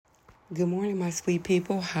Good morning, my sweet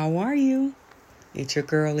people. How are you? It's your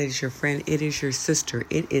girl, it is your friend, it is your sister,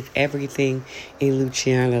 it is everything in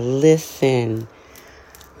Luciana. Listen,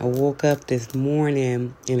 I woke up this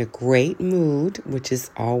morning in a great mood, which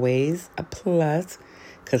is always a plus,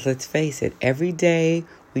 because let's face it, every day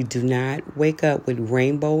we do not wake up with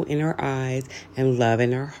rainbow in our eyes and love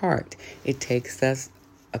in our heart. It takes us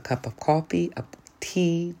a cup of coffee, a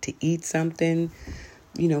tea, to eat something,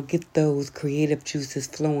 get those creative juices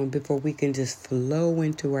flowing before we can just flow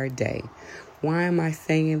into our day. Why am I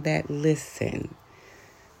saying that? Listen,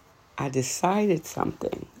 I decided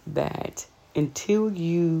something that until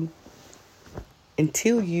you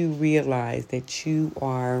realize that you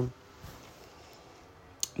are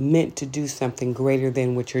meant to do something greater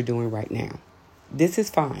than what you're doing right now. This is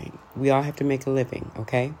fine. We all have to make a living,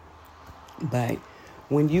 okay? But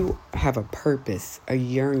when you have a purpose, a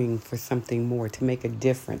yearning for something more, to make a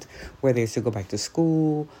difference, whether it's to go back to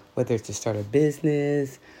school, whether it's to start a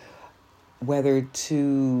business, whether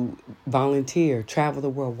to volunteer, travel the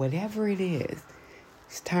world, whatever it is,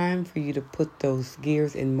 it's time for you to put those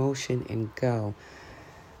gears in motion and go.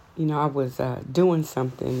 I was doing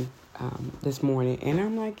something this morning, and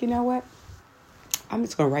I'm like, you know what? I'm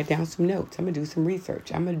just going to write down some notes. I'm going to do some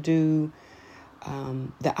research. I'm going to do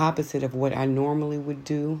the opposite of what I normally would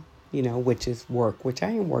do, which is work, which I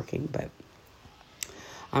am working, but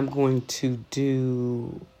I'm going to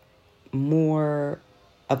do more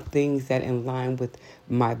of things that align with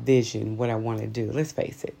my vision, what I want to do. Let's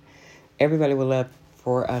face it. Everybody would love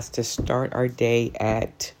for us to start our day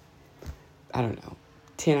at,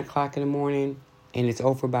 10 o'clock in the morning, and it's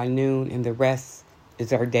over by noon, and the rest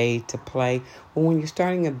is our day to play. Well, when you're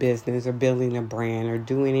starting a business or building a brand or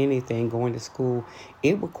doing anything, going to school,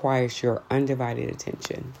 it requires your undivided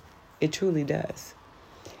attention. It truly does.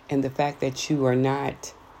 And the fact that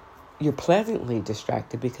you're pleasantly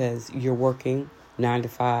distracted because you're working 9 to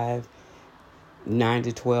 5, 9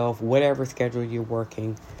 to 12, whatever schedule you're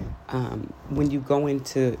working. When you go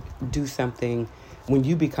into do something, when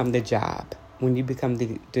you become the job, when you become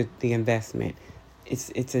the investment,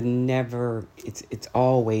 it's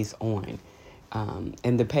always on.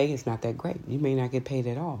 And the pay is not that great. You may not get paid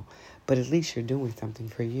at all, but at least you're doing something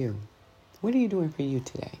for you. What are you doing for you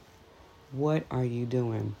today? What are you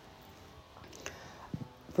doing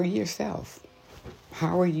for yourself?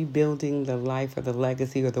 How are you building the life or the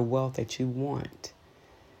legacy or the wealth that you want?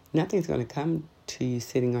 Nothing's going to come to you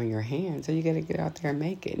sitting on your hands, so you got to get out there and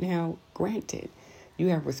make it. Now, granted, you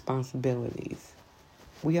have responsibilities.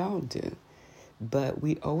 We all do. But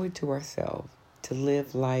we owe it to ourselves to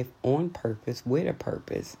live life on purpose, with a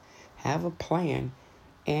purpose, have a plan,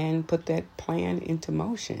 and put that plan into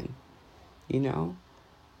motion.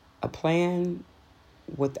 A plan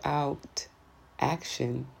without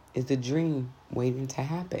action is a dream waiting to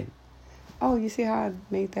happen. Oh, you see how I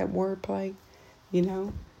made that word play?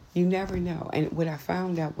 You never know. And what I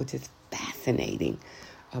found out, which is fascinating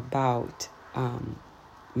about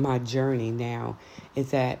my journey now,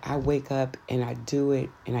 is that I wake up and I do it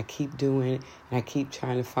and I keep doing it and I keep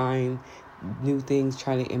trying to find new things,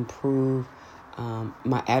 trying to improve.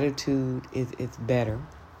 My attitude is better,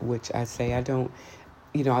 which I say I don't,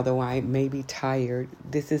 although I may be tired,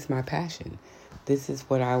 this is my passion. This is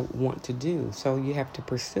what I want to do. So you have to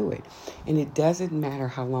pursue it. And it doesn't matter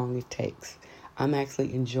how long it takes. I'm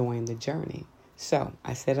actually enjoying the journey. So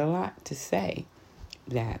I said a lot to say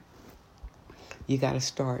that you got to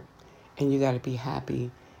start and you got to be happy.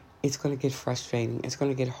 It's going to get frustrating. It's going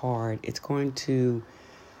to get hard. It's going to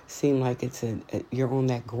seem like you're on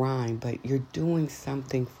that grind, but you're doing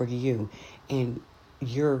something for you. And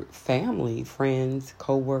your family, friends,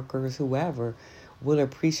 co-workers, whoever, will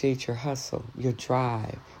appreciate your hustle, your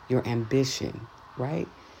drive, your ambition, right?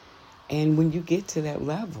 And when you get to that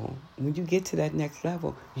level, when you get to that next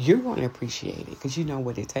level, you're going to appreciate it because you know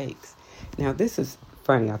what it takes. Now, this is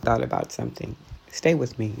funny. I thought about something. Stay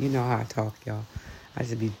with me. You know how I talk, y'all. I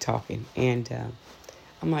just be talking. And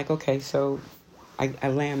I'm like, okay, so I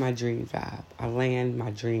land my dream job. I land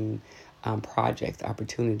my dream projects,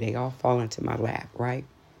 opportunity. They all fall into my lap, right?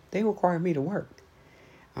 They require me to work.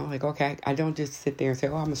 I'm like, okay, I don't just sit there and say,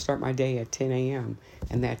 I'm going to start my day at 10 a.m.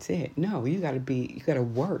 and that's it. No, you got to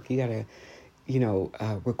work. You got to,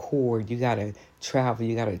 record. You got to travel.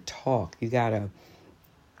 You got to talk. You got to,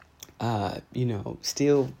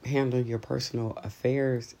 still handle your personal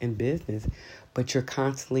affairs and business, but you're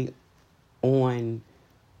constantly on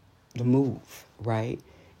the move, right?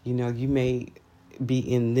 You may be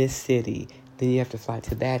in this city, then you have to fly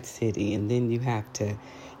to that city, and then you have to,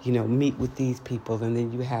 meet with these people, and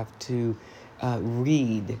then you have to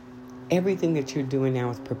read. Everything that you're doing now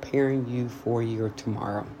is preparing you for your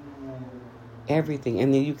tomorrow. everything,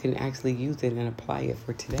 and then you can actually use it and apply it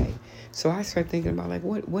for today. So I start thinking about like,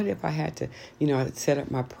 what if I had to, set up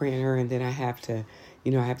my printer, and then I have to, I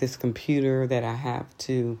have this computer that I have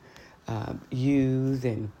to use,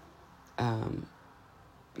 and and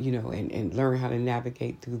learn how to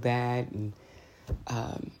navigate through that, and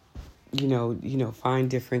find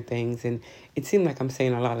different things. And it seemed like I'm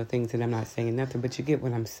saying a lot of things and I'm not saying nothing, but you get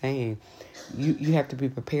what I'm saying. You have to be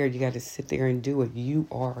prepared. You got to sit there and do it. You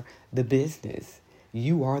are the business.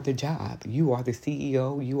 You are the job. You are the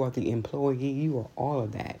CEO. You are the employee. You are all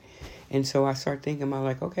of that. And so I start thinking about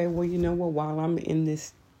like, okay, well, you know what? While I'm in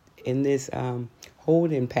this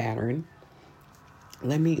holding pattern,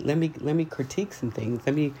 let me critique some things.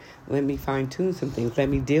 Let me fine tune some things. Let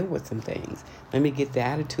me deal with some things. Let me get the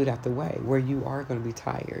attitude out the way where you are going to be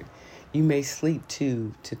tired. You may sleep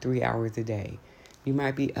 2 to 3 hours a day. You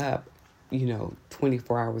might be up,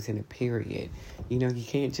 24 hours in a period. You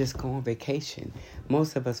can't just go on vacation.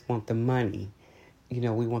 Most of us want the money. We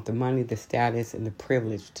want the money, the status, and the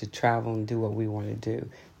privilege to travel and do what we want to do,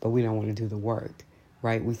 but we don't want to do the work.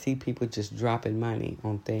 Right? We see people just dropping money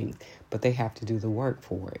on things, but they have to do the work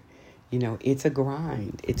for it. It's a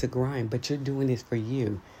grind. It's a grind, but you're doing this for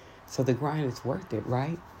you. So the grind is worth it,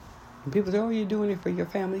 right? And people say, oh, you're doing it for your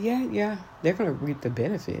family. Yeah. They're going to reap the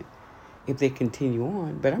benefit if they continue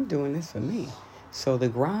on, but I'm doing this for me. So the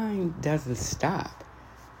grind doesn't stop.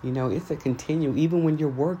 It's a continue. Even when you're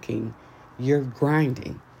working, you're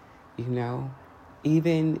grinding,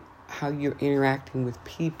 even how you're interacting with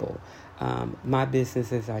people. My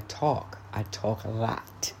business is I talk a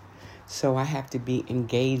lot. So I have to be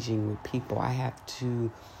engaging with people. I have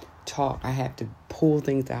to talk. I have to pull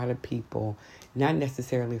things out of people, not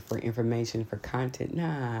necessarily for information, for content.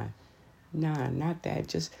 Nah, not that.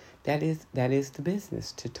 Just that is the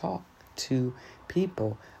business, to talk to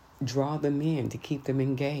people, draw them in, to keep them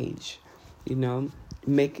engaged.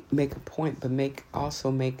 Make a point, but make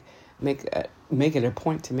it a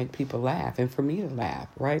point to make people laugh and for me to laugh,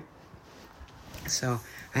 right? So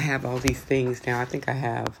I have all these things now. I think I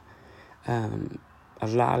have a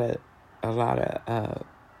lot of what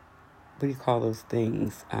do you call those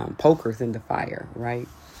things? Pokers in the fire, right?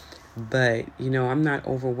 But I'm not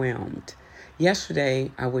overwhelmed.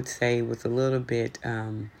 Yesterday, I would say, was a little bit.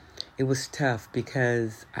 It was tough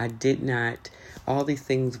because I did not. All these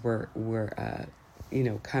things were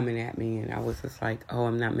coming at me, and I was just like, oh,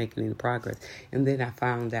 I'm not making any progress. And then I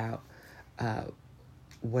found out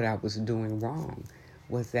what I was doing wrong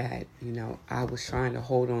was that, I was trying to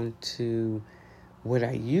hold on to what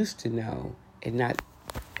I used to know and not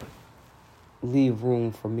leave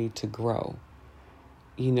room for me to grow.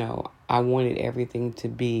 I wanted everything to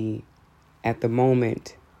be at the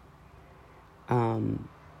moment and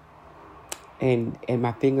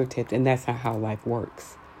my fingertips, and that's not how life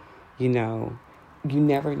works. You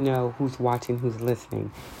never know who's watching, who's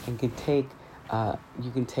listening, and you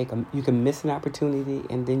can miss an opportunity,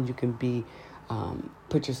 and then you can be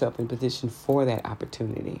put yourself in position for that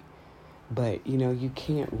opportunity. But you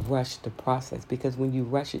can't rush the process, because when you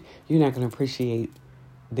rush it, you're not going to appreciate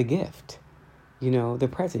the gift, the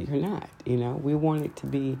present. You're not. We want it to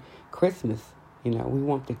be Christmas. We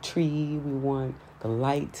want the tree, we want the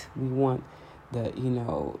light, we want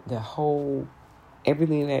the whole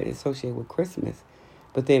everything that is associated with Christmas.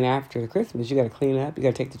 But then after Christmas, you got to clean up, you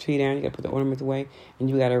got to take the tree down, you got to put the ornaments away, and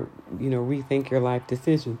you got to, rethink your life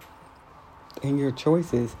decision and your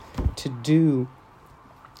choices to do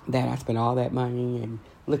that. I spent all that money, and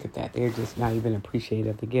look at that. They're just not even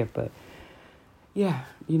appreciative of the gift. But yeah,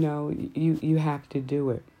 you have to do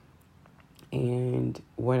it. And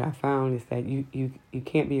what I found is that you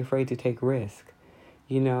can't be afraid to take risk.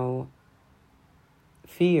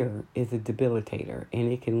 Fear is a debilitator,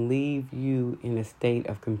 and it can leave you in a state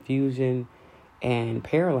of confusion and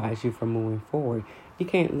paralyze you from moving forward. You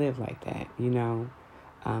can't live like that,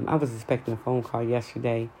 I was expecting a phone call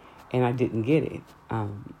yesterday, and I didn't get it.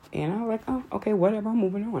 And I was like, oh, okay, whatever, I'm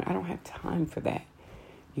moving on. I don't have time for that.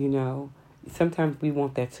 Sometimes we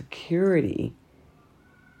want that security,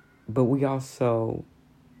 but we also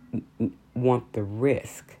want the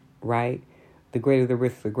risk, right? The greater the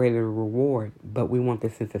risk, the greater the reward, but we want the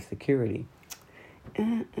sense of security.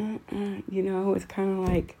 It's kind of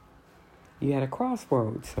like you had a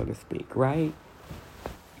crossroads, so to speak, right?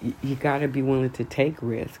 You got to be willing to take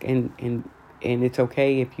risk, and it's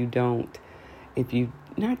okay if you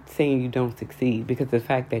not saying you don't succeed, because the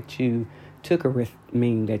fact that you took a risk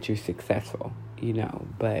means that you're successful,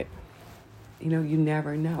 but you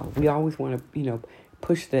never know. We always want to,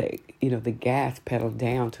 push the gas pedal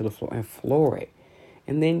down to the floor and floor it.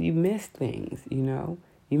 And then you miss things, you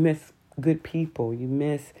miss good people. You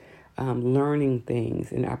miss learning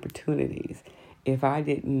things and opportunities. If I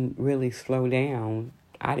didn't really slow down,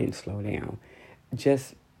 I didn't slow down.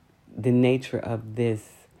 Just the nature of this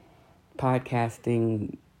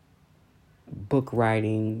podcasting, book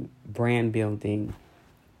writing, brand building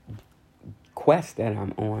quest that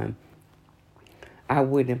I'm on, I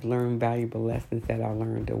wouldn't have learned valuable lessons that I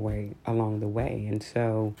learned along the way. And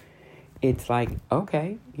so it's like,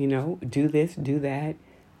 okay, do this, do that,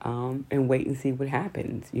 and wait and see what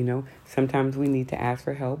happens. Sometimes we need to ask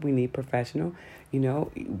for help. We need professional.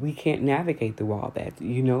 We can't navigate through all that.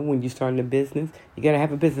 When you're starting a business, you got to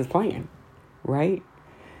have a business plan, right?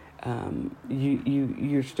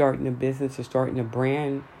 You're starting a business, you're starting a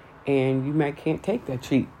brand, and you can't take that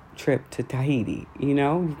cheap trip to Tahiti.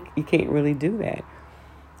 You can't really do that.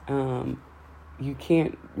 You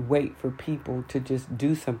can't wait for people to just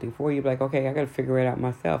do something for you. Like, okay, I got to figure it out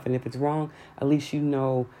myself. And if it's wrong, at least you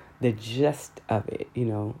know the gist of it.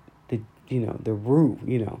 The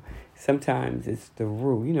roux. Sometimes it's the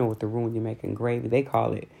roux. With the roux when you're making gravy, they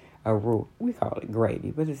call it a roux. We call it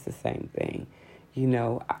gravy, but it's the same thing.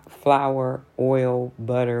 Flour, oil,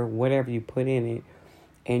 butter, whatever you put in it,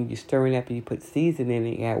 and you stir it up and you put seasoning in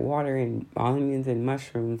it. You add water and onions and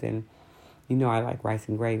mushrooms, and I like rice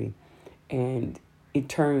and gravy. And it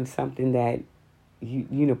turns something that,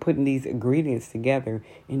 putting these ingredients together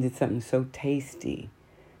into something so tasty,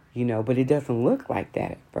 but it doesn't look like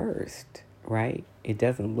that at first, right? It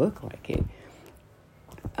doesn't look like it.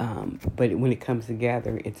 But when it comes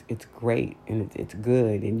together, it's great and it's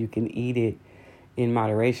good, and you can eat it in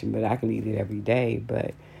moderation, but I can eat it every day.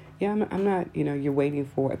 But yeah, I'm not, you're waiting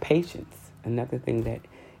for patience. Another thing that,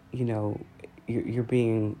 you're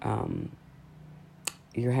being,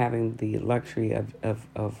 you're having the luxury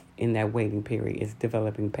of in that waiting period is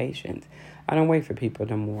developing patience. I don't wait for people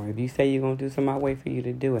no more. If you say you're going to do something, I wait for you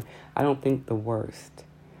to do it. I don't think the worst.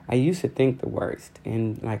 I used to think the worst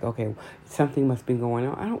and like, okay, something must be going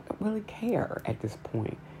on. I don't really care at this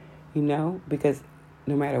point, because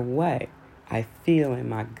no matter what I feel in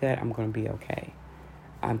my gut, I'm going to be okay.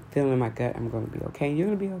 I'm feeling my gut, I'm going to be okay. You're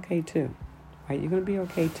going to be okay too, right? You're going to be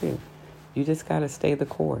okay too. You just got to stay the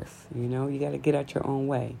course, You got to get out your own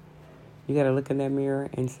way. You got to look in that mirror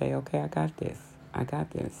and say, okay, I got this. I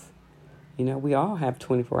got this. We all have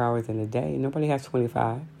 24 hours in a day. Nobody has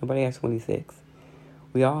 25. Nobody has 26.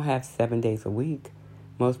 We all have 7 days a week.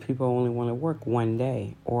 Most people only want to work 1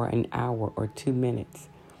 day or an hour or 2 minutes.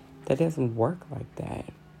 That doesn't work like that.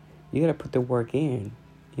 You got to put the work in.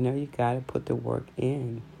 You got to put the work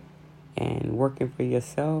in. And working for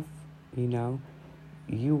yourself, you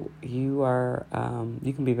are,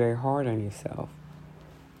 you can be very hard on yourself.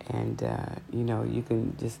 And, you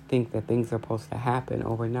can just think that things are supposed to happen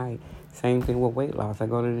overnight. Same thing with weight loss. I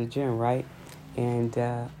go to the gym, right? And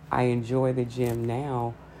I enjoy the gym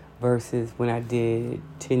now versus when I did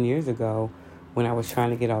 10 years ago when I was trying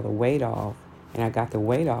to get all the weight off. And I got the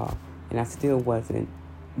weight off and I still wasn't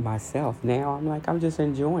myself. Now I'm just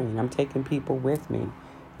enjoying. I'm taking people with me.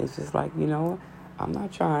 It's just like, I'm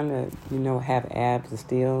not trying to, have abs or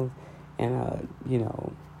steals and,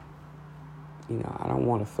 I don't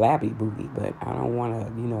want a flabby booty, but I don't want a,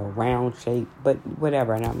 round shape, but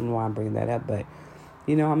whatever. And I don't know why I'm bringing that up, but,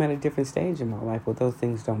 I'm at a different stage in my life where those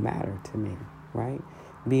things don't matter to me, right?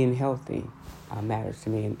 Being healthy matters to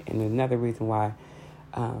me. And another reason why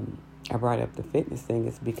I brought up the fitness thing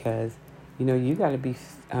is because, you got to be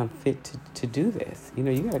fit to do this. You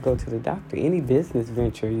got to go to the doctor. Any business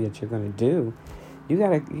venture that you're going to do, you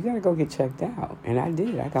gotta go get checked out. And I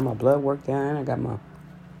did. I got my blood work done. I got my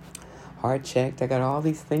heart checked. I got all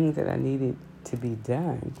these things that I needed to be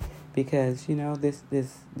done because,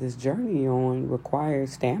 this journey you're on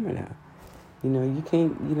requires stamina. You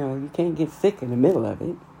can't get sick in the middle of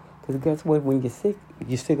it because guess what? When you're sick,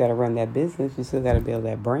 you still got to run that business. You still got to build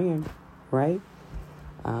that brand, right?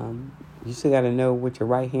 You still got to know what your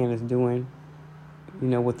right hand is doing,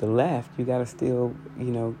 with the left. You got to still,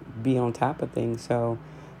 be on top of things. So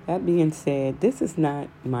that being said, this is not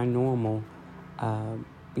my normal, 20,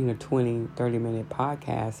 30-minute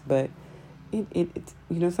podcast, but it's,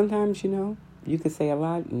 sometimes, you can say a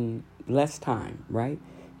lot in less time, right?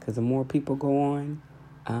 Because the more people go on,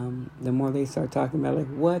 the more they start talking about, like,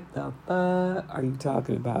 what the fuck are you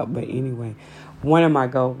talking about? But anyway, one of my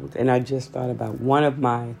goals, and I just thought about one of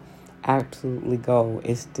my absolutely goal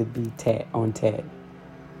is to be on TED.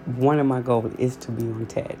 One of my goals is to be on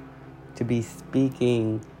TED, to be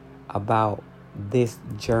speaking about this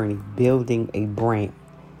journey, building a brand,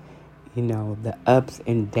 the ups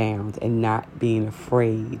and downs and not being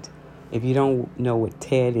afraid. If you don't know what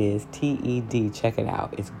TED is, TED, check it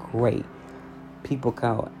out. It's great. People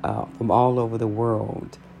come from all over the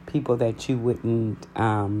world. people that you wouldn't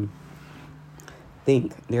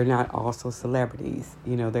think. They're not also celebrities.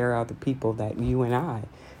 There are the people that you and I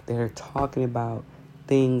that are talking about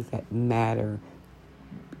things that matter,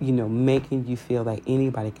 making you feel like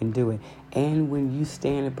anybody can do it. And when you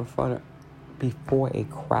stand before a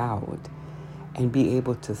crowd and be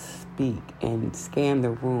able to speak and scan the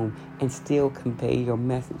room and still convey your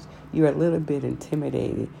message, you're a little bit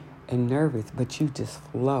intimidated and nervous, but you just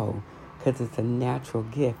flow because it's a natural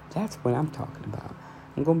gift. That's what I'm talking about.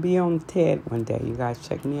 I'm going to be on TED one day. You guys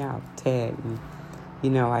check me out, TED. And,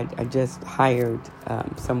 I just hired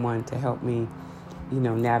someone to help me,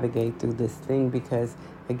 navigate through this thing because,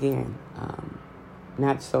 again,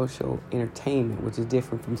 not social entertainment, which is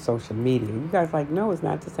different from social media. You guys like, no, it's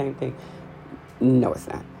not the same thing. No, it's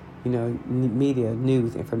not. Media,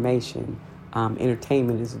 news, information,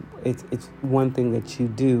 entertainment is it's one thing that you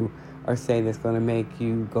do or say that's going to make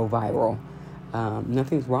you go viral.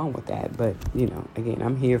 Nothing's wrong with that, but again,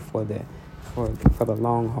 I'm here for the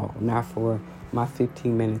long haul, not for my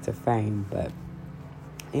 15 minutes of fame. But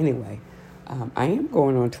anyway, I am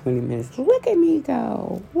going on 20 minutes. Look at me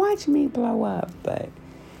go! Watch me blow up. But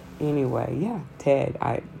anyway, yeah, TED.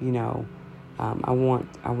 I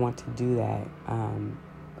want to do that.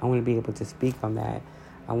 I want to be able to speak on that.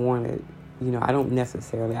 I want to, I don't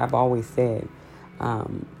necessarily. I've always said,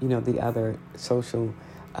 the other social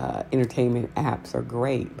entertainment apps are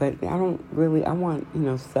great, but I don't really. I want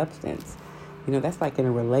substance. That's like in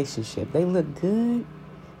a relationship. They look good,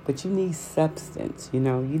 but you need substance. You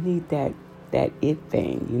need that it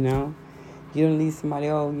thing. You don't need somebody.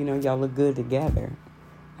 Oh, y'all look good together.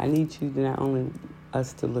 I need you to not only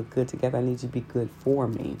us to look good together. I need you to be good for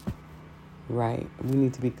me, right? We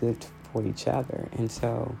need to be good for each other. And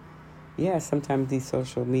so, yeah, sometimes these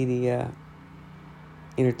social media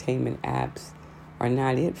entertainment apps are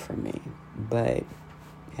not it for me. But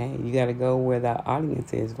hey, you got to go where the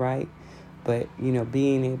audience is, right? But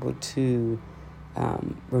being able to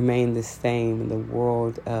remain the same in the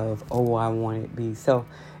world of I want it to be so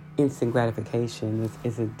instant gratification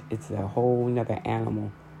it's a whole nother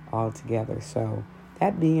animal altogether. So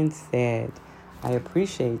that being said, I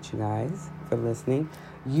appreciate you guys for listening.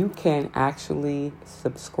 You can actually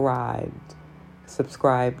subscribe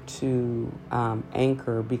to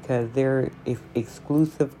Anchor because there is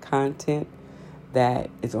exclusive content that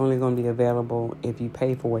is only going to be available if you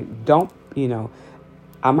pay for it. Don't,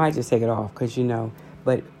 I might just take it off because,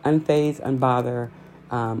 but Unfazed, Unbother,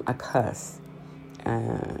 I cuss,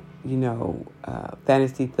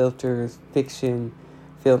 fantasy filters, fiction,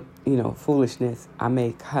 foolishness, I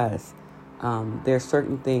may cuss. There are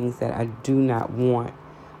certain things that I do not want.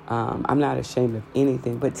 I'm not ashamed of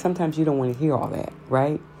anything, but sometimes you don't want to hear all that,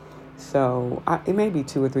 right? So it may be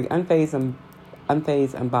 2 or 3. Unfazed,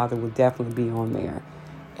 Unbother will definitely be on there.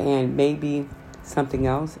 And maybe something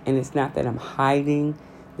else. And it's not that I'm hiding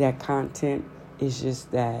that content. It's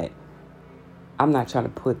just that I'm not trying to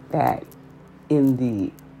put that in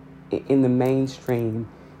the mainstream.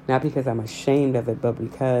 Not because I'm ashamed of it, but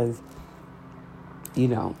because,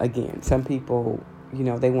 again, some people,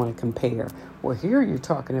 they want to compare. Well, here you're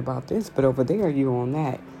talking about this, but over there you're on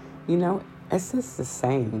that. It's just the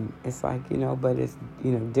same. It's like, but it's,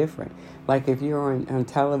 different. Like if you're on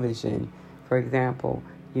television, for example,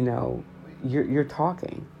 you're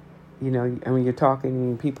talking. You're talking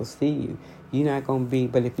and people see you. You're not going to be,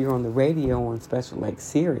 but if you're on the radio on special, like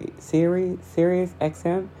Sirius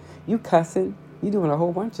XM, you cussing, you doing a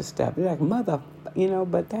whole bunch of stuff. You're like,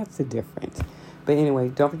 but that's the difference. But anyway,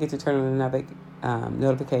 don't forget to turn on the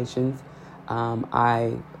notifications.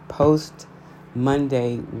 I post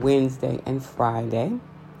Monday, Wednesday, and Friday.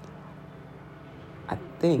 I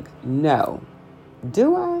think, no.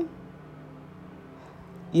 Do I?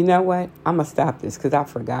 You know what? I'm going to stop this because I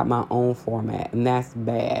forgot my own format, and that's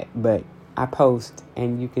bad. But I post,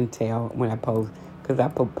 and you can tell when I post because I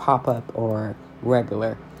put pop-up or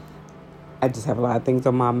regular. I just have a lot of things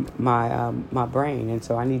on my brain, and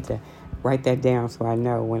so I need to write that down so I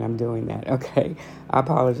know when I'm doing that. Okay, I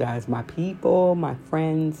apologize, my people, my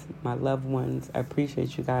friends, my loved ones. I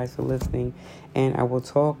appreciate you guys for listening, and I will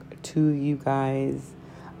talk to you guys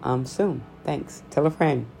soon. Thanks. Tell a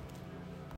friend.